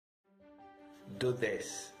do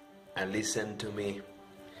this and listen to me,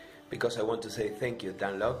 because I want to say thank you,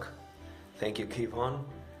 Dan Locke, thank you, Kevon,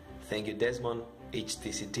 thank you, Desmond,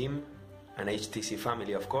 HTC team, and HTC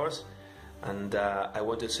family, of course. And I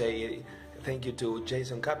want to say thank you to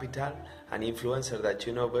Jason Capital, an influencer that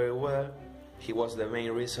you know very well. He was the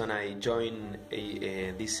main reason I joined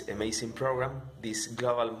this amazing program, this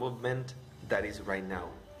global movement that is right now.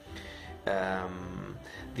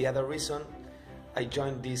 The other reason I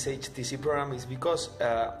joined this HTC program is because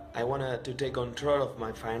I wanted to take control of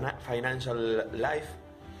my financial life,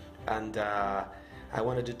 and I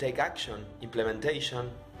wanted to take action,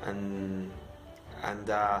 implementation, and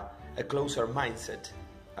a closer mindset,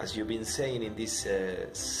 as you've been saying in these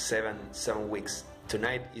 7 weeks.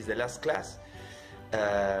 Tonight is the last class.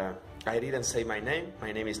 I didn't say my name.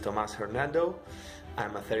 My name is Tomas Hernando.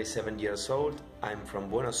 I'm 37 years old. I'm from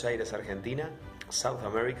Buenos Aires, Argentina, South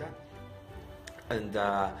America. And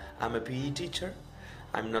I'm a PE teacher.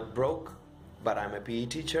 I'm not broke, but I'm a PE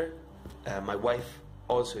teacher. My wife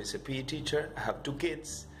also is a PE teacher. I have 2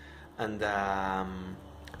 kids. And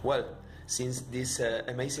well, since these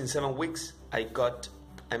amazing 7 weeks, I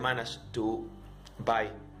managed to buy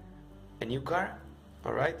a new car,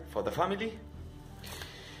 all right, for the family.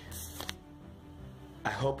 I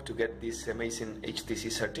hope to get this amazing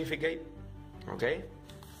HTC certificate, okay?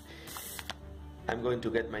 I'm going to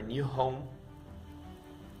get my new home,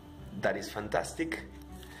 that is fantastic,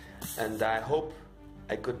 and I hope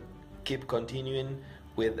I could keep continuing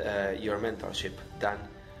with your mentorship, Dan,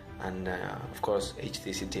 and of course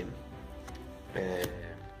HTC team.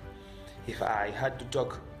 If I had to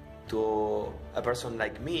talk to a person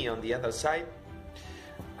like me on the other side,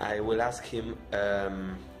 I will ask him,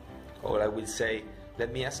 or I will say,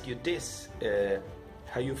 let me ask you this,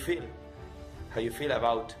 how you feel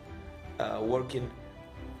about working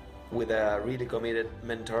with a really committed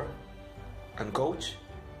mentor and coach,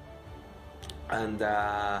 and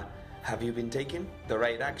have you been taking the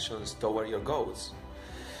right actions toward your goals?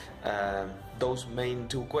 Those main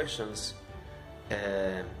 2 questions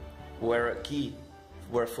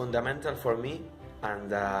were fundamental for me,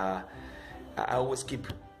 and I always keep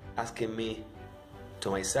asking me to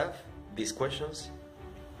myself these questions,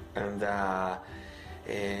 and I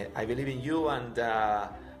believe in you, and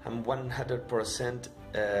I'm 100%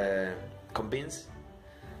 convinced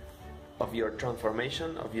of your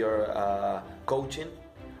transformation, of your coaching,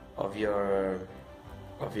 of your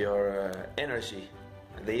energy,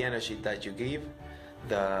 the energy that you give.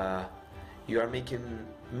 You are making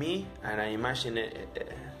me, and I imagine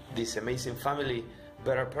this amazing family,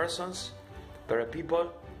 better persons, better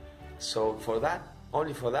people. So for that,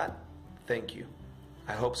 only for that, thank you.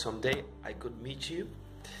 I hope someday I could meet you,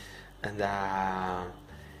 and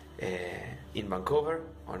in Vancouver,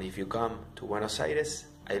 or if you come to Buenos Aires,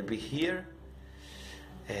 I'll be here,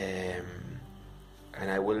 and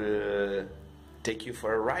I will take you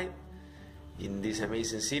for a ride in this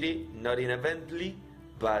amazing city, not in a Bentley,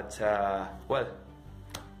 but well,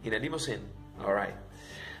 in a limousine. All right.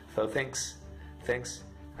 So thanks.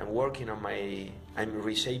 I'm working on I'm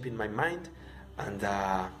reshaping my mind, and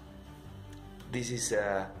this is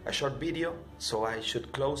a short video, so I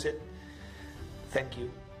should close it. Thank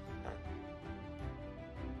you.